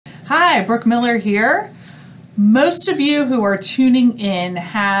Hi, Brooke Miller here. Most of you who are tuning in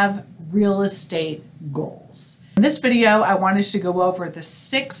have real estate goals. In this video, I wanted to go over the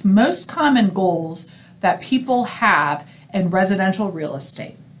 6 most common goals that people have in residential real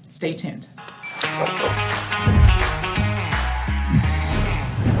estate. Stay tuned.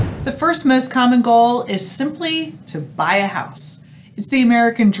 The first most common goal is simply to buy a house. It's the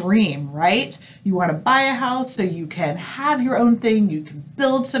American dream, right? You want to buy a house so you can have your own thing, you can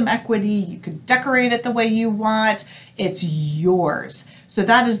build some equity, you can decorate it the way you want. It's yours. So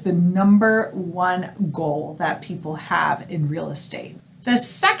that is the #1 goal that people have in real estate. The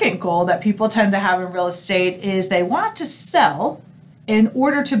second goal that people tend to have in real estate is they want to sell in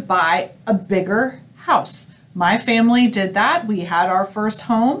order to buy a bigger house. My family did that. We had our first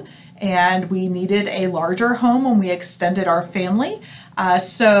home and we needed a larger home when we extended our family.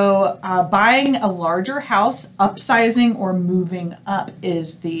 So buying a larger house, upsizing or moving up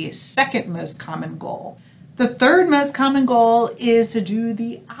is the second most common goal. The third most common goal is to do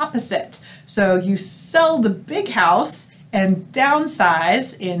the opposite. So you sell the big house and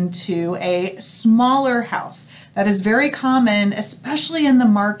downsize into a smaller house. That is very common, especially in the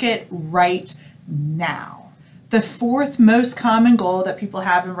market right now. The fourth most common goal that people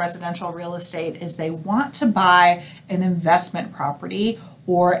have in residential real estate is they want to buy an investment property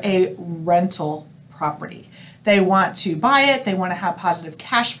or a rental property. They want to buy it, they want to have positive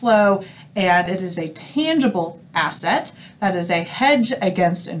cash flow, and it is a tangible asset that is a hedge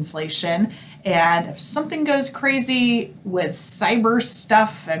against inflation. And if something goes crazy with cyber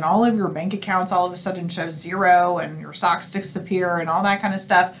stuff and all of your bank accounts all of a sudden show zero and your stocks disappear and all that kind of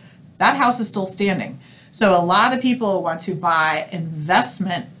stuff, that house is still standing. So a lot of people want to buy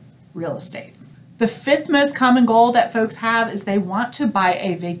investment real estate. The fifth most common goal that folks have is they want to buy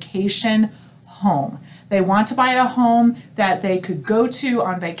a vacation home. They want to buy a home that they could go to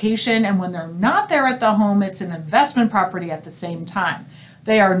on vacation, and when they're not there at the home, it's an investment property at the same time.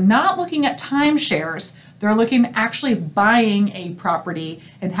 They are not looking at timeshares. They're looking at actually buying a property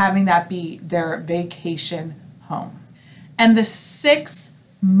and having that be their vacation home. And the sixth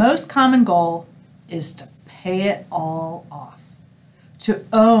most common goal is to pay it all off. To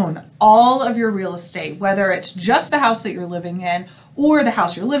own all of your real estate, whether it's just the house that you're living in or the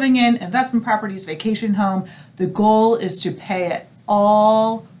house you're living in, investment properties, vacation home, the goal is to pay it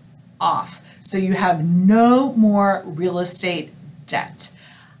all off so you have no more real estate debt.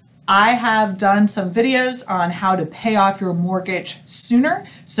 I have done some videos on how to pay off your mortgage sooner,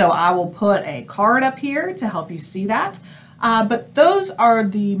 so I will put a card up here to help you see that. But those are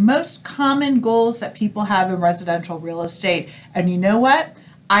the most common goals that people have in residential real estate. And you know what?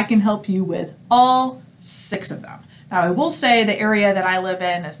 I can help you with all 6 of them. Now, I will say the area that I live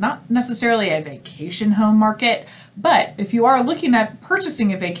in is not necessarily a vacation home market, but if you are looking at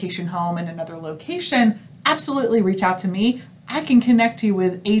purchasing a vacation home in another location, absolutely reach out to me. I can connect you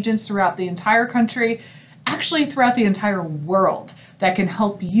with agents throughout the entire country, actually throughout the entire world, that can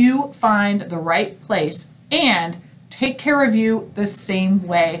help you find the right place and take care of you the same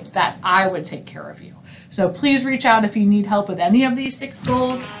way that I would take care of you. So please reach out if you need help with any of these 6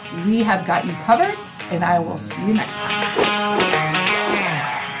 goals. We have got you covered, and I will see you next time.